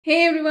Hey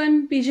everyone,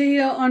 PJ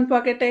here on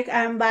Pocket Tech.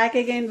 I am back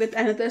again with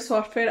another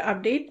software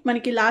update.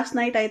 మనకి last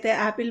night అయితే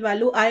Apple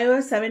వాళ్ళు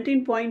iOS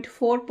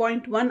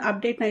 17.4.1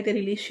 update అయితే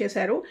release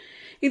చేశారు.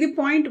 ఇది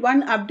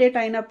 0.1 update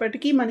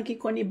అయినప్పటికీ మనకి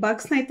కొన్ని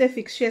బగ్స్ అయితే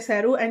ఫిక్స్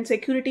చేశారు అండ్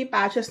సెక్యూరిటీ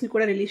ప్యాచెస్ ని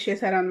కూడా రిలీజ్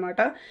చేశారు అన్నమాట.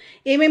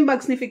 ఏమేం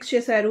బగ్స్ ని ఫిక్స్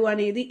చేశారు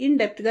అనేది ఇన్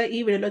డెప్త్ గా ఈ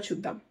వీడియోలో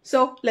చూద్దాం.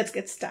 So let's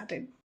get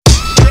started.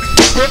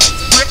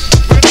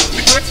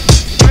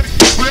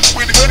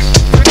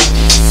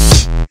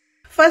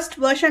 First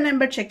version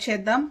number check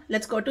చేద్దాం.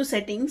 Let's go to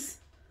settings,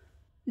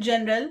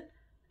 general,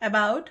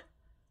 about,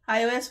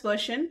 iOS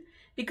version.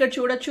 ఇక్కడ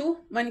చూడొచ్చు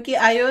మనకి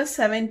iOS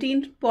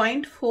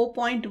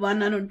 17.4.1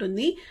 అని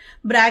ఉంటుంది.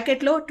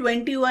 బ్రాకెట్ లో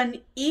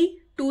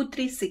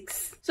 21E236.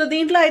 సో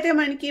దీంట్లో అయితే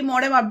మనకి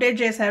మోడెమ్ అప్డేట్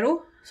చేశారు.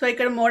 సో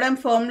ఇక్కడ మోడెమ్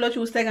ఫర్మ్ లో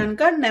చూస్తే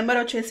కనుక నెంబర్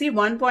వచ్చేసి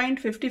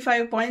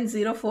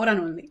 1.55.04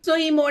 అని ఉంది. సో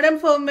ఈ మోడెమ్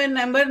ఫర్మ్వేర్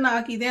నెంబర్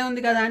నాకు ఇదే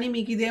ఉంది కదా అని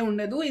మీకు ఇదే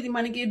ఉండదు. ఇది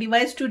మనకి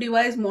device to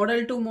device,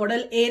 model to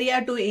model, area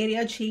to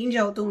area change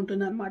అవుతూ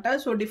ఉంటుంది అనమాట.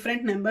 సో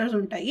డిఫరెంట్ నెంబర్స్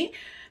ఉంటాయి.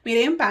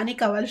 మీరేం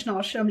పానిక్ అవ్వాల్సిన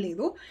అవసరం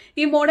లేదు.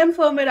 ఈ మోడెమ్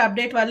ఫర్మ్వేర్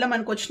అప్డేట్ వల్ల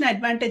మనకు వచ్చిన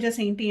అడ్వాంటేజెస్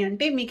ఏంటి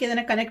అంటే మీకు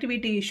ఏదైనా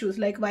connectivity issues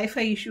like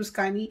wifi issues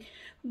కానీ,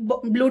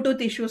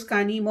 బ్లూటూత్ ఇష్యూస్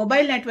కానీ,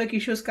 మొబైల్ నెట్వర్క్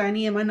ఇష్యూస్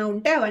కానీ ఏమైనా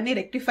ఉంటే అవన్నీ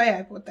రెక్టిఫై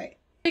అయిపోతాయి.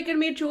 ఇక్కడ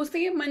మీరు చూస్తే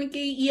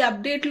మనకి ఈ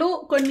అప్డేట్ లో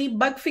కొన్ని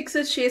బగ్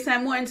ఫిక్సెస్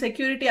చేశాము అండ్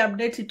సెక్యూరిటీ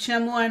అప్డేట్స్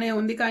ఇచ్చాము అనే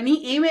ఉంది, కానీ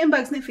ఏమేం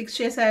బగ్స్ ని ఫిక్స్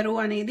చేశారు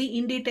అనేది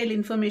ఇన్ డీటెయిల్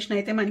ఇన్ఫర్మేషన్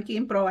అయితే మనకి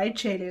ఏం ప్రొవైడ్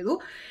చేయలేదు.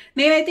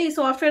 నేనైతే ఈ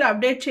సాఫ్ట్వేర్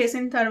అప్డేట్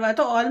చేసిన తర్వాత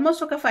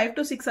ఆల్మోస్ట్ ఒక 5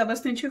 to 6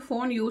 అవర్స్ నుంచి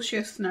ఫోన్ యూజ్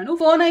చేస్తున్నాను.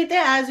 ఫోన్ అయితే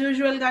యాజ్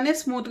యూజువల్ గానే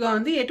స్మూత్ గా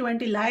ఉంది,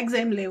 ఎటువంటి లాగ్స్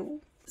ఏం లేవు.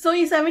 సో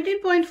ఈ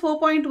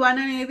 17.4.1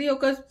 అనేది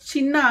ఒక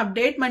చిన్న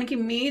అప్డేట్. మనకి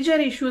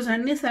మేజర్ ఇష్యూస్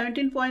అన్ని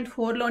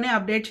 17.4లోనే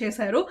అప్డేట్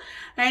చేశారు.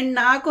 అండ్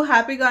నాకు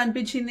హ్యాపీగా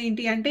అనిపించింది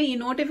ఏంటి అంటే ఈ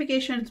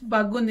నోటిఫికేషన్స్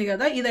బగ్ ఉంది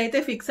కదా,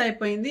 ఇదైతే ఫిక్స్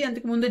అయిపోయింది.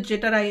 అంతకు ముందు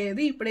జిటర్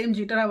అయ్యేది, ఇప్పుడేం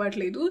జిటర్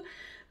అవ్వట్లేదు.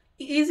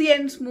 ఈజీ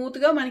అండ్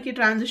స్మూత్గా మనకి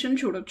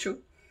ట్రాన్సిషన్ చూడొచ్చు.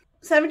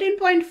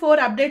 17.4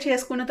 అప్డేట్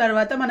చేసుకున్న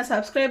తర్వాత మన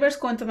సబ్స్క్రైబర్స్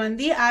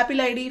కొంతమంది Apple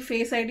ID,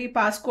 face ID,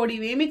 passcode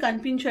ఇవేమీ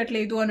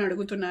కనిపించట్లేదు అని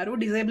అడుగుతున్నారు,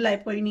 డిజేబుల్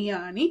అయిపోయినాయా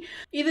అని.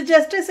 ఇది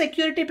జస్ట్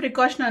సెక్యూరిటీ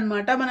ప్రికాషన్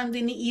అనమాట. మనం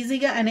దీన్ని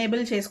ఈజీగా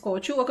ఎనేబుల్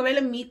చేసుకోవచ్చు. ఒకవేళ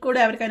మీకు కూడా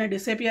ఎవరికైనా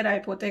డిసేపియర్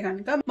అయిపోతే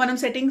కనుక మనం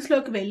సెట్టింగ్స్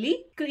లోకి వెళ్ళి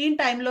స్క్రీన్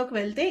టైంలోకి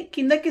వెళ్తే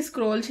కిందకి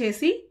స్క్రోల్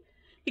చేసి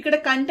ఇక్కడ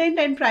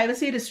కంటెంట్ అండ్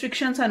ప్రైవసీ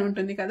రిస్ట్రిక్షన్స్ అని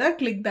ఉంటుంది కదా,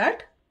 క్లిక్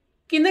దాట్.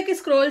 కిందకి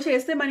స్క్రోల్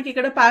చేస్తే మనకి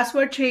ఇక్కడ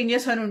పాస్వర్డ్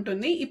చేంజెస్ అని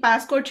ఉంటుంది. ఈ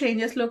పాస్వర్డ్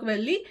చేంజెస్ లోకి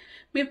వెళ్ళి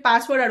మీరు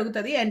పాస్వర్డ్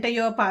అడుగుతుంది, ఎంటర్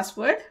యువర్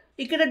పాస్వర్డ్.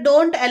 ఇక్కడ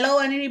డోంట్ అలౌ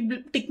అని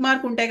టిక్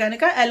మార్క్ ఉంటే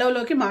కనుక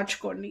అలౌలోకి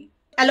మార్చుకోండి.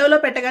 అలౌలో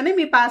పెట్టగానే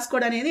మీ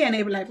పాస్వర్డ్ అనేది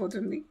ఎనేబుల్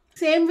అయిపోతుంది.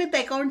 సేమ్ విత్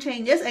అకౌంట్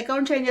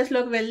చేంజెస్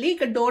లోకి వెళ్ళి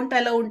ఇక్కడ డోంట్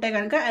అలౌ ఉంటే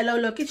కనుక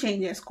అలౌలోకి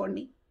చేంజ్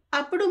చేసుకోండి.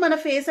 అప్పుడు మన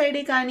ఫేస్ ఐడి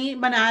కానీ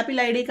మన యాపిల్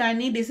ఐడి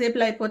కానీ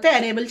డిసేబుల్ అయిపోతే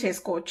ఎనేబుల్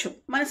చేసుకోవచ్చు.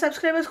 మన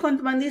సబ్స్క్రైబర్స్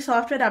కొంతమంది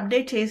సాఫ్ట్వేర్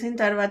అప్డేట్ చేసిన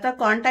తర్వాత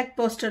కాంటాక్ట్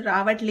పోస్టర్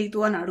రావట్లేదు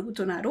అని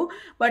అడుగుతున్నారు.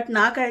 బట్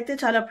నాకైతే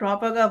చాలా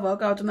ప్రాపర్గా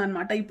వర్క్ అవుతుంది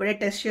అనమాట. ఇప్పుడే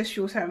టెస్ట్ చేసి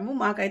చూసాము,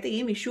 మాకైతే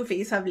ఏం ఇష్యూ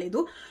ఫేస్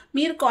అవ్వలేదు.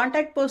 మీరు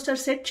కాంటాక్ట్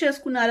పోస్టర్ సెట్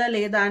చేసుకున్నారా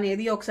లేదా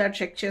అనేది ఒకసారి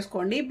చెక్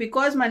చేసుకోండి.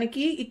 బికాజ్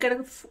మనకి ఇక్కడ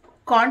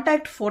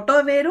కాంటాక్ట్ ఫోటో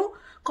వేరు,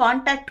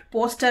 కాంటాక్ట్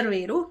పోస్టర్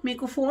వేరు.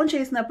 మీకు ఫోన్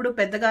చేసినప్పుడు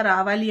పెద్దగా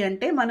రావాలి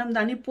అంటే మనం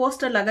దాన్ని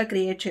పోస్టర్ లాగా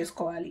క్రియేట్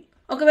చేసుకోవాలి.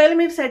 ఒకవేళ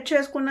మీరు సెట్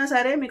చేసుకున్నా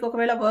సరే మీకు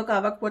ఒకవేళ వర్క్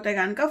అవ్వకపోతే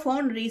కనుక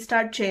ఫోన్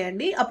రీస్టార్ట్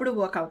చేయండి, అప్పుడు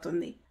వర్క్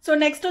అవుతుంది. సో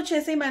నెక్స్ట్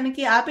వచ్చేసి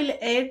మనకి యాపిల్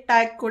ఎయిర్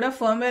ట్యాగ్ కూడా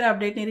ఫర్మ్వేర్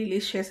అప్డేట్ ని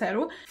రిలీజ్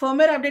చేశారు.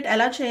 ఫర్మ్వేర్ అప్డేట్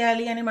ఎలా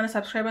చేయాలి అని మన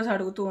సబ్స్క్రైబర్స్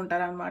అడుగుతూ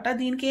ఉంటారు అనమాట.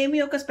 దీనికి ఏమి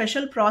ఒక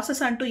స్పెషల్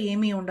ప్రాసెస్ అంటూ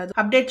ఏమీ ఉండదు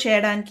అప్డేట్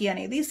చేయడానికి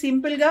అనేది.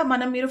 సింపుల్ గా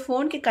మీరు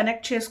ఫోన్ కి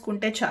కనెక్ట్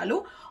చేసుకుంటే చాలు,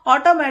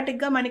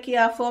 ఆటోమేటిక్ గా మనకి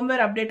ఆ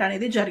ఫర్మ్వేర్ అప్డేట్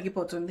అనేది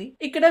జరిగిపోతుంది.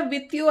 ఇక్కడ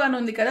విత్ యూ అని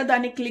ఉంది కదా,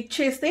 దాన్ని క్లిక్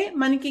చేస్తే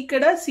మనకి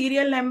ఇక్కడ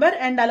సీరియల్ నెంబర్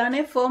అండ్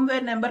అలానే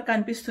ఫర్మ్వేర్ నెంబర్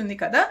కనిపిస్తుంది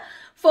కదా.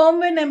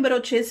 ఫర్మ్వేర్ నెంబర్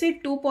వచ్చేసి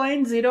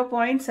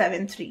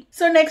 2.0.73.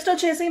 సో నెక్స్ట్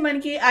వచ్చేసి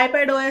మనకి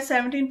iPadOS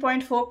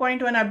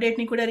 17.4.1 అప్డేట్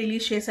ని కూడా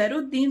రిలీజ్ చేశారు.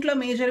 దీంట్లో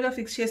మేజర్ గా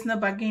ఫిక్స్ చేసిన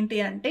బగ్ ఏంటి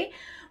అంటే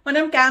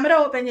మనం కెమెరా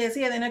ఓపెన్ చేసి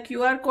ఏదైనా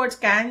QR కోడ్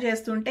స్కాన్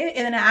చేస్తుంటే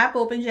ఏదైనా యాప్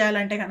ఓపెన్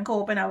చేయాలంటే కనుక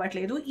ఓపెన్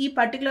అవ్వట్లేదు. ఈ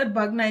పర్టికులర్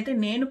బగ్ అయితే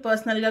నేను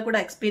పర్సనల్ గా కూడా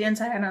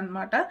ఎక్స్పీరియన్స్ అయ్యాను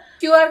అనమాట.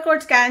 QR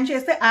కోడ్ స్కాన్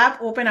చేస్తే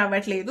యాప్ ఓపెన్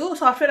అవ్వట్లేదు.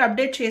 సాఫ్ట్వేర్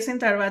అప్డేట్ చేసిన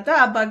తర్వాత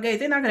ఆ బగ్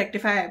అయితే నాకు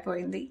రెక్టిఫై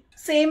అయిపోయింది.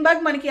 సేమ్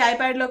బగ్ మనకి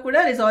iPad లో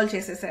కూడా రిజాల్వ్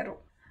చేసేసారు.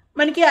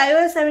 మనకి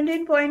iOS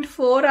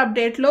 17.4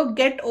 అప్డేట్ లో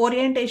గెట్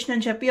ఓరియంటేషన్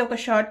అని చెప్పి ఒక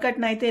షార్ట్ కట్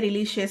అయితే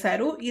రిలీజ్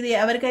చేశారు. ఇది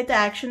ఎవరికైతే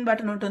యాక్షన్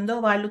బటన్ ఉంటుందో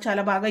వాళ్ళు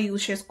చాలా బాగా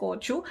యూజ్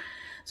చేసుకోవచ్చు.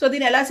 సో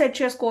దీన్ని ఎలా సెట్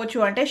చేసుకోవచ్చు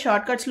అంటే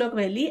షార్ట్ కట్స్ లోకి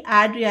వెళ్ళి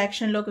యాడ్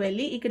రియాక్షన్ లోకి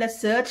వెళ్ళి ఇక్కడ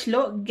సర్చ్ లో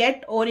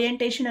గెట్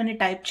ఓరియంటేషన్ అని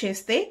టైప్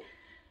చేస్తే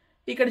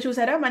ఇక్కడ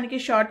చూసారా మనకి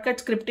షార్ట్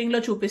కట్ స్క్రిప్టింగ్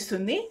లో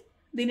చూపిస్తుంది.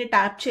 దీన్ని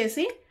ట్యాప్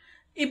చేసి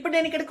ఇప్పుడు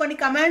నేను ఇక్కడ కొన్ని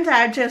కమాండ్స్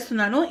యాడ్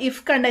చేస్తున్నాను.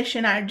 ఇఫ్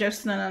కండిషన్ యాడ్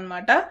చేస్తున్నాను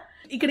అనమాట.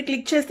 ఇక్కడ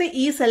క్లిక్ చేస్తే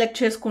ఈ సెలెక్ట్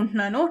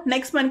చేసుకుంటున్నాను.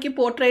 నెక్స్ట్ మనకి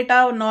పోర్ట్రైటా,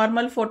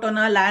 నార్మల్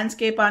ఫోటోనా,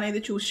 ల్యాండ్స్కేప్ అనేది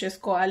చూస్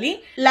చేసుకోవాలి.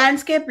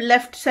 ల్యాండ్స్కేప్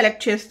లెఫ్ట్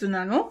సెలెక్ట్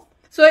చేస్తున్నాను.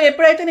 సో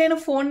ఎప్పుడైతే నేను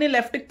ఫోన్ ని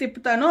లెఫ్ట్ కి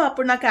తిప్పుతానో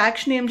అప్పుడు నాకు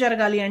యాక్షన్ ఏం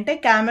జరగాలి అంటే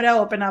కెమెరా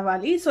ఓపెన్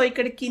అవ్వాలి. సో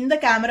ఇక్కడ కింద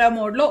కెమెరా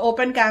మోడ్ లో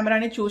ఓపెన్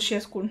కెమెరాని చూస్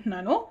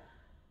చేసుకుంటున్నాను.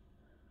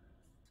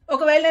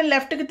 ఒకవేళ నేను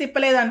లెఫ్ట్ కి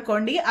తిప్పలేదు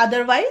అనుకోండి,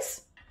 అదర్వైజ్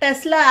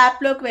టెస్లా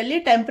యాప్లోకి వెళ్ళి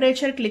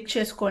టెంపరేచర్ క్లిక్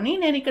చేసుకొని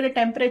నేను ఇక్కడ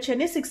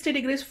టెంపరేచర్ని 60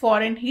 degrees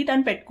Fahrenheit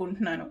అని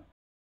పెట్టుకుంటున్నాను.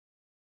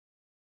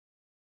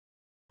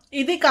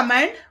 ఇది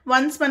కమాండ్.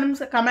 వన్స్ మనం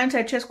కమాండ్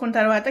సెట్ చేసుకున్న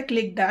తర్వాత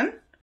క్లిక్ డన్.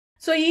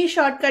 సో ఈ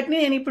షార్ట్ కట్ని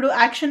నేను ఇప్పుడు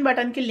యాక్షన్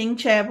బటన్కి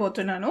లింక్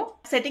చేయబోతున్నాను.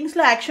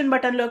 సెట్టింగ్స్లో యాక్షన్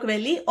బటన్లోకి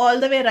వెళ్ళి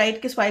ఆల్ ద వే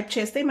రైట్కి స్వైప్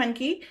చేస్తే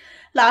మనకి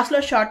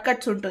లాస్ట్లో షార్ట్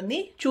కట్స్ ఉంటుంది.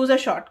 Choose a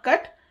short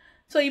cut.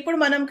 So ఇప్పుడు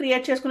మనం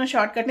క్రియేట్ చేసుకున్న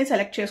షార్ట్ కట్ని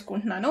సెలెక్ట్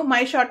చేసుకుంటున్నాను.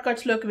 మై షార్ట్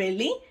కట్స్లోకి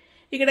వెళ్ళి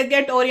ఇక్కడ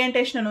గెట్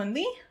ఓరియంటేషన్ అని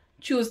ఉంది,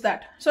 చూస్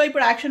దట్. సో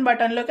ఇప్పుడు యాక్షన్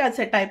బటన్లోకి అది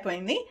సెట్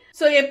అయిపోయింది.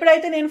 సో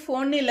ఎప్పుడైతే నేను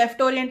ఫోన్ని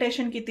లెఫ్ట్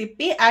ఓరియంటేషన్కి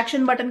తిప్పి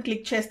యాక్షన్ బటన్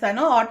క్లిక్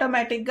చేస్తానో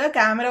ఆటోమేటిక్గా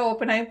కెమెరా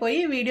ఓపెన్ అయిపోయి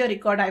వీడియో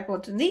రికార్డ్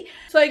అయిపోతుంది.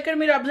 సో ఇక్కడ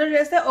మీరు అబ్జర్వ్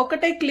చేస్తే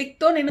ఒకటే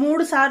క్లిక్తో నేను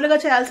 3 సార్లుగా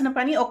చేయాల్సిన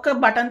పని ఒక్క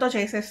బటన్తో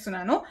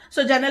చేసేస్తున్నాను.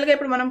 సో జనరల్గా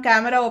ఇప్పుడు మనం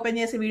కెమెరా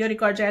ఓపెన్ చేసి వీడియో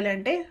రికార్డ్ చేయాలి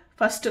అంటే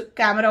ఫస్ట్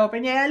కెమెరా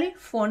ఓపెన్ చేయాలి,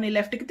 ఫోన్ని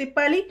లెఫ్ట్కి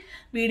తిప్పాలి,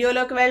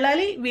 వీడియోలోకి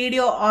వెళ్ళాలి,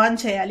 వీడియో ఆన్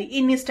చేయాలి.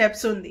 ఇన్ని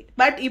స్టెప్స్ ఉంది.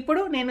 బట్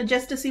ఇప్పుడు నేను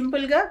జస్ట్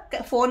సింపుల్గా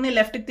ఫోన్ని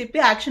లెఫ్ట్కి తిప్పి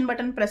action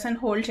button press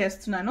and hold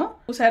చేస్తున్నాను.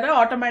 చూసారా,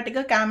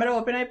 ఆటోమేటిక్గా కెమెరా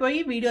ఓపెన్ అయిపోయి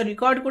వీడియో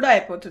రికార్డ్ కూడా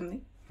అయిపోతుంది.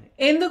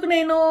 ఎందుకు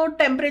నేను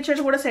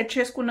టెంపరేచర్ కూడా సెట్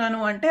చేసుకున్నాను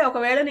అంటే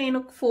ఒకవేళ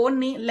నేను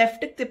ఫోన్ని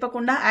లెఫ్ట్కి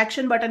తిప్పకుండా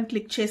యాక్షన్ బటన్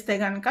క్లిక్ చేస్తే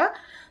కనుక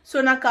సో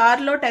నా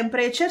కార్లో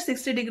టెంపరేచర్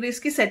 60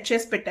 degreesకి సెట్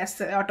చేసి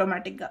పెట్టేస్తుంది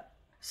ఆటోమేటిక్గా.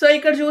 సో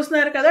ఇక్కడ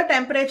చూస్తున్నారు కదా,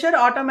 టెంపరేచర్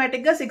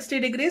ఆటోమేటిక్గా 60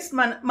 degrees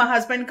మా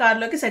హస్బెండ్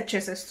కార్లోకి సెట్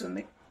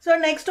చేసేస్తుంది. సో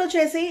నెక్స్ట్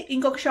వచ్చేసి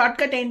ఇంకొక షార్ట్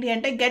కట్ ఏంటి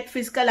అంటే గెట్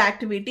ఫిజికల్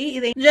యాక్టివిటీ.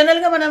 ఇది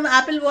జనరల్ గా మనం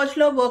యాపిల్ వాచ్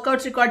లో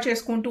వర్కౌట్స్ రికార్డ్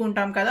చేసుకుంటూ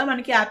ఉంటాం కదా.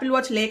 మనకి యాపిల్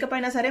వాచ్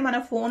లేకపోయినా సరే మన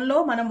ఫోన్ లో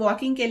మనం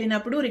వాకింగ్కి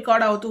వెళ్ళినప్పుడు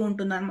రికార్డ్ అవుతూ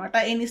ఉంటుంది అనమాట,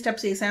 ఎన్ని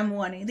స్టెప్స్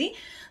వేసాము అనేది.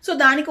 సో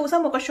దానికోసం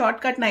ఒక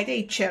షార్ట్ కట్ అయితే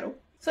ఇచ్చారు.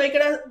 సో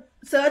ఇక్కడ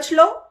సర్చ్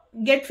లో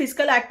గెట్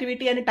ఫిజికల్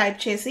యాక్టివిటీ అని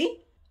టైప్ చేసి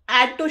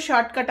యాడ్ టు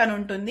షార్ట్ కట్ అని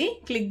ఉంటుంది,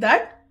 click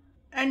that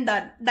and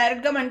done.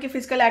 Direct గా మనకి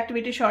ఫిజికల్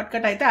యాక్టివిటీ షార్ట్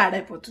కట్ అయితే యాడ్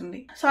అయిపోతుంది.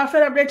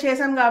 సాఫ్ట్వేర్ అప్డేట్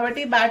చేసాం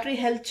కాబట్టి బ్యాటరీ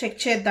హెల్త్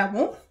చెక్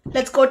చేద్దాము.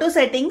 Let's go to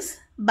settings,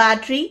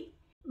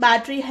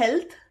 battery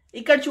health.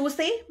 ఇక్కడ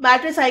చూస్తే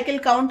బ్యాటరీ సైకిల్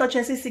కౌంట్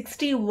వచ్చేసి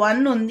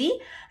 61 ఉంది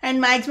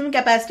అండ్ మాక్సిమం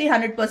కెపాసిటీ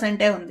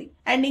 100% ఉంది.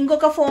 అండ్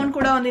ఇంకొక ఫోన్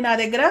కూడా ఉంది నా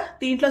దగ్గర,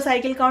 దీంట్లో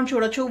సైకిల్ కౌంట్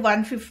చూడొచ్చు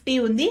 150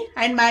 ఉంది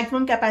అండ్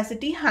మాక్సిమం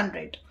కెపాసిటీ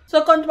 100. సో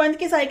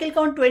కొంతమందికి సైకిల్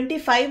కౌంట్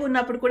 25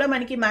 ఉన్నప్పుడు కూడా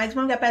మనకి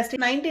మాక్సిమం కెపాసిటీ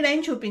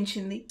 99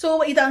 చూపించింది. సో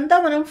ఇదంతా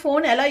మనం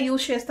ఫోన్ ఎలా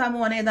యూజ్ చేస్తాము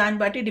అనే దాన్ని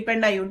బట్టి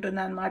డిపెండ్ అయి ఉంటుంది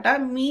అనమాట.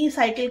 మీ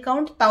సైకిల్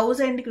కౌంట్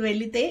 1000కి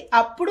వెళితే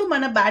అప్పుడు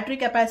మన బ్యాటరీ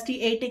కెపాసిటీ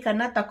 80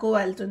 కన్నా తక్కువ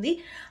వెళ్తుంది.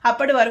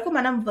 అప్పటి వరకు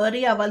మనం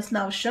వరీ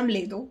అవ్వాల్సిన అవసరం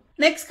లేదు.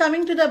 Next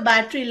coming to the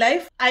battery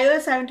life,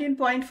 iOS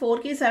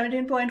 17.4కి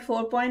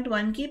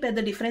 17.4.1కి పెద్ద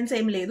డిఫరెన్స్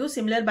ఏం లేదు,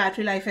 సిమిలర్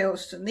బ్యాటరీ లైఫే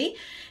వస్తుంది.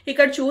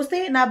 ఇక్కడ చూస్తే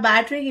నా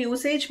బ్యాటరీ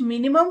యూసేజ్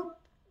మినిమం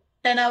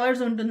 10 hours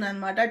ఉంటుంది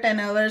అనమాట. 10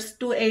 hours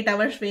to 8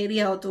 hours వేరీ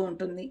అవుతూ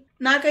ఉంటుంది.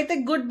 నాకైతే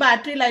గుడ్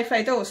బ్యాటరీ లైఫ్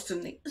అయితే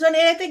వస్తుంది. సో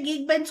నేనైతే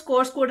గీక్ బెంచ్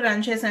కోర్స్ కూడా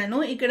రన్ చేశాను.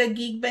 ఇక్కడ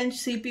గీక్ బెంచ్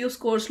CPU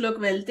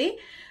స్కోర్స్లోకి వెళ్తే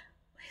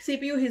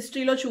CPU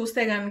హిస్టరీలో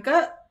చూస్తే కనుక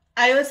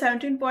iOS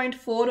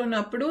 17.4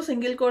 ఉన్నప్పుడు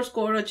సింగిల్ కోర్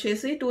స్కోర్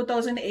వచ్చేసి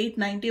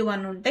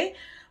 2891 ఉంటే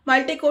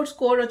మల్టీ కోర్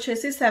స్కోర్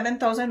వచ్చేసి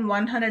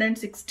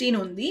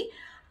 7116 ఉంది.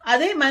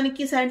 అదే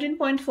మనకి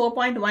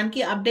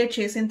 17.4.1కి అప్డేట్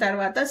చేసిన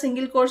తర్వాత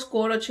సింగిల్ కోర్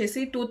స్కోర్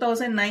వచ్చేసి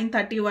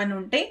 2931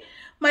 ఉంటే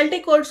మల్టీ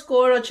కోర్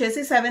స్కోర్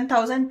వచ్చేసి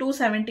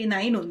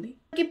 7279 ఉంది.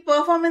 మనకి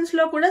పర్ఫార్మెన్స్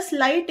లో కూడా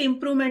స్లైట్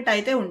ఇంప్రూవ్మెంట్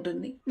అయితే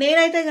ఉంటుంది.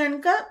 నేనైతే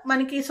కనుక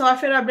మనకి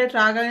సాఫ్ట్వేర్ అప్డేట్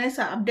రాగానే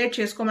అప్డేట్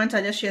చేసుకోమని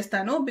సజెస్ట్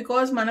చేస్తాను,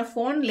 బికాజ్ మన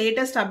ఫోన్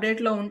లేటెస్ట్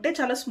అప్డేట్ లో ఉంటే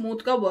చాలా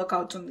స్మూత్ గా వర్క్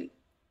అవుతుంది.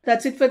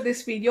 That's it for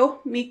this video.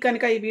 మీకు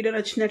కనుక ఈ వీడియో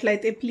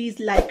నచ్చినట్లయితే ప్లీజ్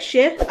లైక్,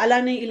 షేర్.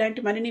 అలానే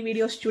ఇలాంటి మరిన్ని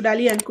వీడియోస్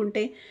చూడాలి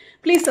అనుకుంటే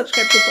please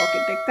subscribe to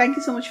Pocket Tech. Thank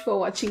you so much for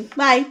watching.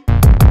 Bye.